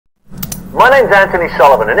My name's Anthony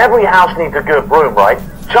Sullivan, and every house needs a good broom, right?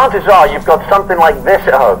 Chances are you've got something like this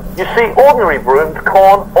at home. You see, ordinary brooms,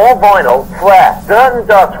 corn, or vinyl, flare. Dirt and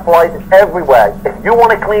dust flies everywhere. If you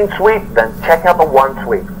want a clean sweep, then check out the One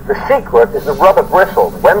Sweep. The secret is the rubber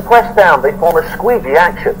bristles. When pressed down, they form a squeegee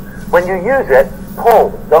action. When you use it,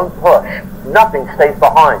 pull, don't push. Nothing stays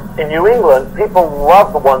behind. In New England, people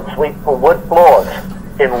love the One Sweep for wood floors.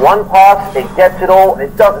 In one pass, it gets it all, and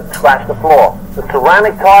it doesn't scratch the floor. The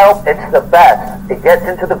ceramic tile, it's the best. It gets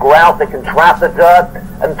into the grout, it can trap the dirt,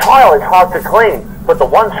 and tile is hard to clean, but the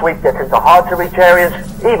One Sweep gets into hard-to-reach areas,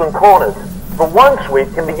 even corners. The One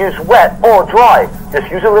Sweep can be used wet or dry.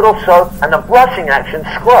 Just use a little soap, and the brushing action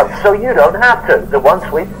scrubs, so you don't have to. The One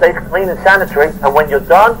Sweep stays clean and sanitary, and when you're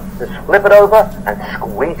done, just flip it over and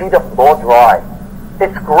squeegee the floor dry.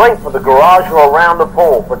 It's great for the garage or around the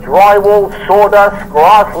pool, for drywall, sawdust,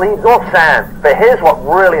 grass, leaves, or sand. But here's what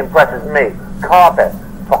really impresses me, carpet.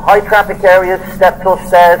 For high traffic areas, steps or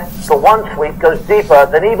stairs, the One Sweep goes deeper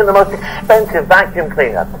than even the most expensive vacuum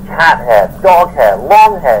cleaner. Cat hair, dog hair,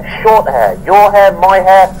 long hair, short hair, your hair, my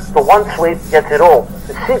hair, the One Sweep gets it all.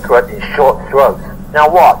 The secret is short strokes. Now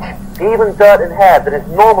watch. Even dirt and hair that is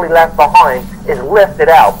normally left behind is lifted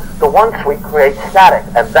out. The One Sweep creates static,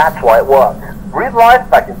 and that's why it works. Breathe life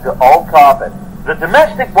back into old carpet. The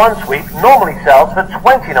domestic One Sweep normally sells for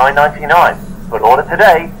 $29.99. But order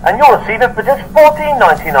today, and you'll receive it for just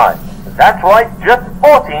 $14.99. That's right, just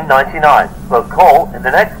 $14.99. So call in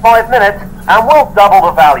the next 5 minutes, and we'll double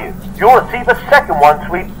the value. You'll receive a second One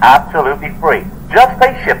Sweep absolutely free. Just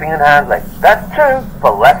pay shipping and handling. That's 2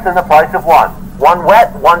 for less than the price of 1. One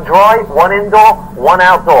wet, one dry, one indoor, one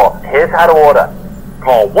outdoor. Here's how to order.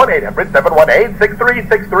 Call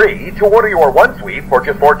 1-800-718-6363 to order your One Sweep for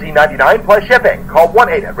just $14.99 plus shipping. Call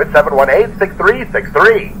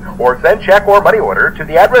 1-800-718-6363 or send check or money order to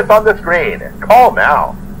the address on the screen. Call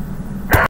now.